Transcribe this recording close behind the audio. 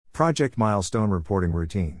Project Milestone Reporting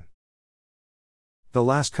Routine. The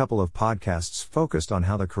last couple of podcasts focused on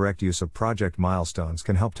how the correct use of project milestones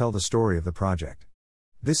can help tell the story of the project.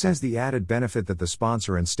 This has the added benefit that the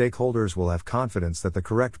sponsor and stakeholders will have confidence that the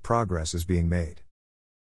correct progress is being made.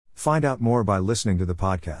 Find out more by listening to the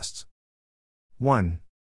podcasts. 1.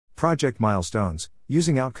 Project milestones,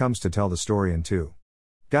 using outcomes to tell the story. And 2.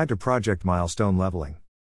 Guide to project milestone leveling.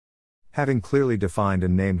 Having clearly defined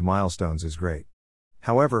and named milestones is great.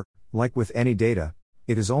 However, like with any data,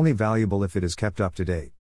 it is only valuable if it is kept up to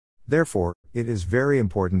date. Therefore, it is very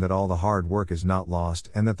important that all the hard work is not lost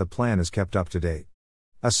and that the plan is kept up to date.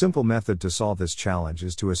 A simple method to solve this challenge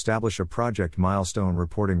is to establish a project milestone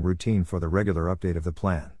reporting routine for the regular update of the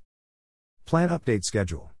plan. Plan update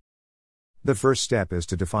schedule. The first step is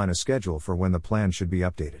to define a schedule for when the plan should be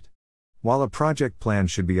updated. While a project plan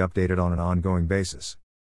should be updated on an ongoing basis,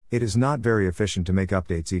 it is not very efficient to make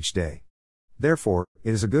updates each day. Therefore,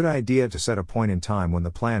 it is a good idea to set a point in time when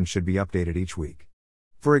the plan should be updated each week.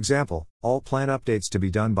 For example, all plan updates to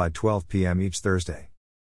be done by 12 p.m. each Thursday.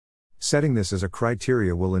 Setting this as a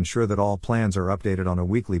criteria will ensure that all plans are updated on a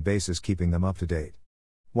weekly basis, keeping them up to date.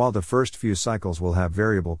 While the first few cycles will have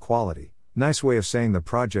variable quality, nice way of saying the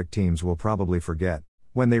project teams will probably forget,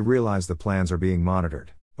 when they realize the plans are being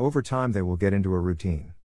monitored, over time they will get into a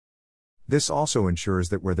routine. This also ensures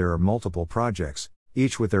that where there are multiple projects,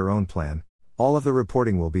 each with their own plan, all of the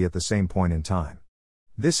reporting will be at the same point in time.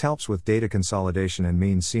 This helps with data consolidation and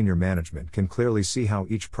means senior management can clearly see how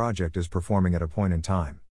each project is performing at a point in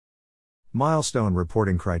time. Milestone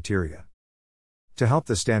reporting criteria. To help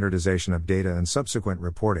the standardization of data and subsequent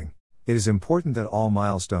reporting, it is important that all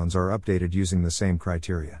milestones are updated using the same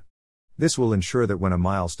criteria. This will ensure that when a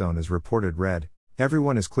milestone is reported red,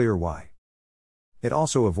 everyone is clear why. It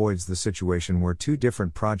also avoids the situation where two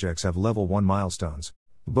different projects have level 1 milestones.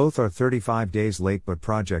 Both are 35 days late, but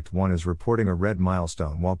Project 1 is reporting a red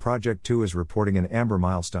milestone while Project 2 is reporting an amber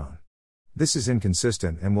milestone. This is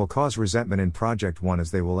inconsistent and will cause resentment in Project 1,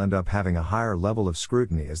 as they will end up having a higher level of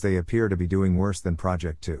scrutiny as they appear to be doing worse than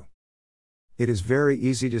Project 2. It is very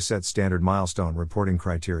easy to set standard milestone reporting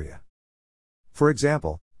criteria. For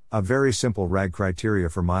example, a very simple RAG criteria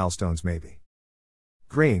for milestones may be: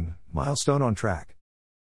 green, milestone on track;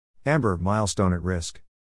 amber, milestone at risk;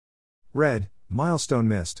 red, milestone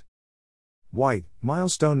missed; white,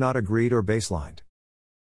 milestone not agreed or baselined;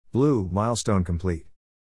 blue, milestone complete.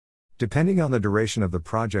 Depending on the duration of the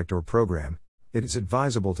project or program, it is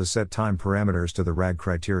advisable to set time parameters to the RAG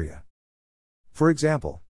criteria. For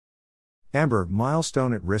example, amber,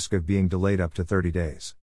 milestone at risk of being delayed up to 30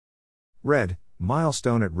 days. Red,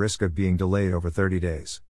 milestone at risk of being delayed over 30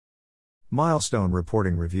 days. Milestone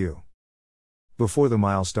reporting review. Before the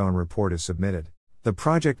milestone report is submitted, the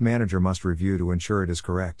project manager must review to ensure it is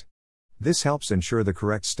correct. This helps ensure the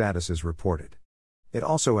correct status is reported. It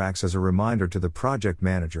also acts as a reminder to the project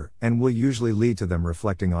manager and will usually lead to them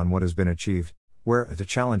reflecting on what has been achieved, where are the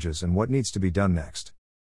challenges, and what needs to be done next.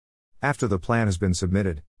 After the plan has been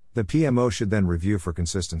submitted, the PMO should then review for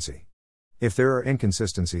consistency. If there are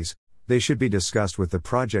inconsistencies, they should be discussed with the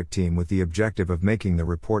project team with the objective of making the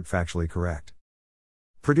report factually correct.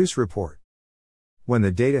 Produce report. When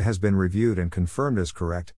the data has been reviewed and confirmed as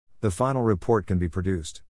correct, the final report can be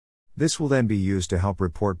produced. This will then be used to help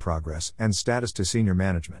report progress and status to senior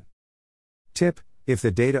management. Tip: if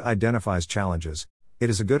the data identifies challenges,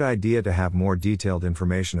 it is a good idea to have more detailed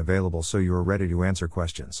information available so you are ready to answer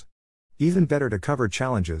questions. Even better to cover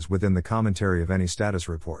challenges within the commentary of any status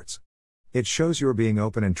reports. It shows you are being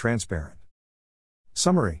open and transparent.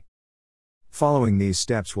 Summary. Following these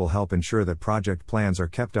steps will help ensure that project plans are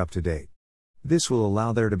kept up to date. This will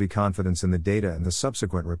allow there to be confidence in the data and the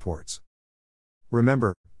subsequent reports.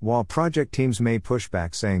 Remember, while project teams may push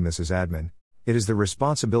back saying this is admin, it is the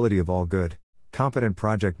responsibility of all good, competent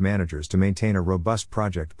project managers to maintain a robust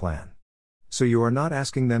project plan. So you are not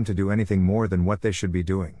asking them to do anything more than what they should be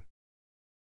doing.